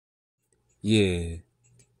Yeah,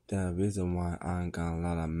 the reason why I ain't got a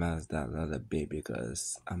lot of mouths that I love big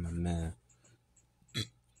because I'm a man.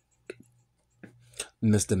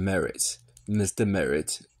 Mr. Merritt, Mr.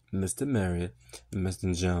 Merritt, Mr. Merritt,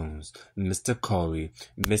 Mr. Jones, Mr. Corey,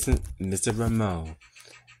 Mr. Ramon,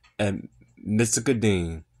 and Mr.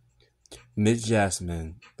 Godin, Miss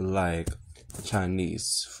Jasmine, like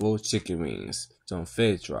Chinese, full chicken wings, some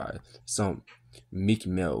fish fry, some meat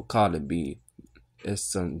meal, Cardi B, and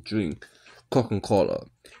some drink, Coca-Cola,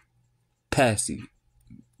 Passy,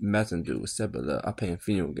 Mountain Dew, 7-Up, I play a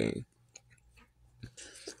video game.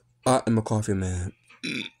 I am a coffee man.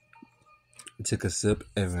 Take a sip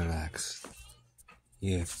and relax.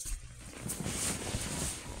 Yeah.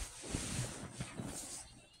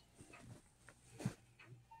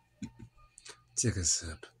 Take a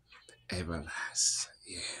sip and relax.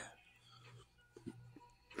 Yeah.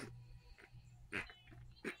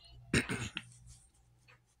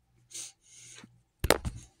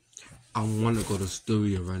 I want to go to the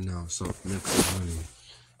studio right now, so make some money.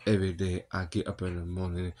 Every day I get up in the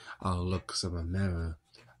morning, I'll look in the mirror.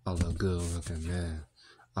 I look good looking man.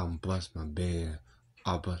 I'll brush my beard.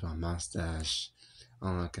 I'll brush my mustache.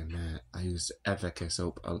 I'm looking man. I use the African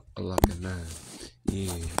soap. I looking man.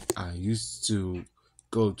 Yeah. I used to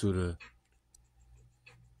go to the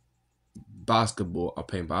basketball. I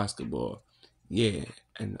play basketball. Yeah.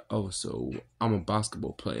 And also, I'm a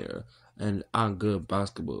basketball player. And I'm a good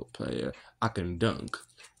basketball player. I can dunk.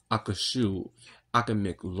 I can shoot. I can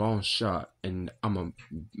make long shot. And I'm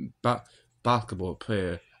a basketball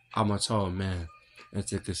player. I'm a tall man. And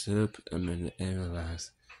take a sip and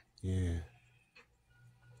analyze. Yeah.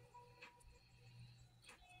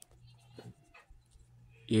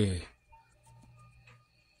 Yeah.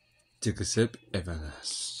 Take a sip and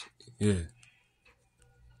relax. Yeah.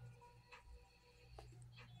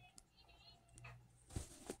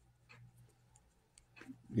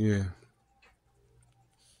 Yeah.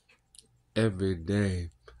 Every day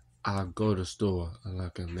I go to the store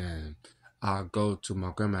like a man. I go to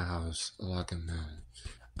my grandma's house like a man.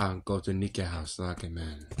 I go to Nika's house like a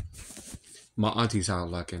man. My auntie's house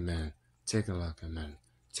like a man. Take a like a man.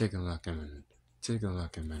 Take a like a man. Take a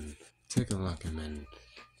like a man. Take a like a man.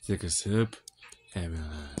 Take a sip and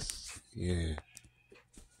relax. Yeah.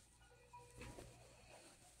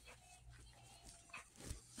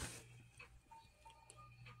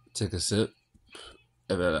 Take a sip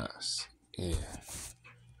and relax. Yeah.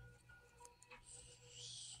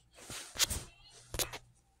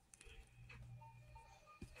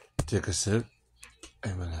 Take a sip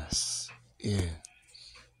and relax. Yeah.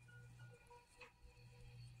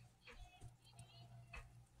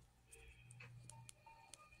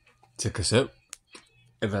 Take a sip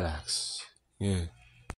and relax. Yeah.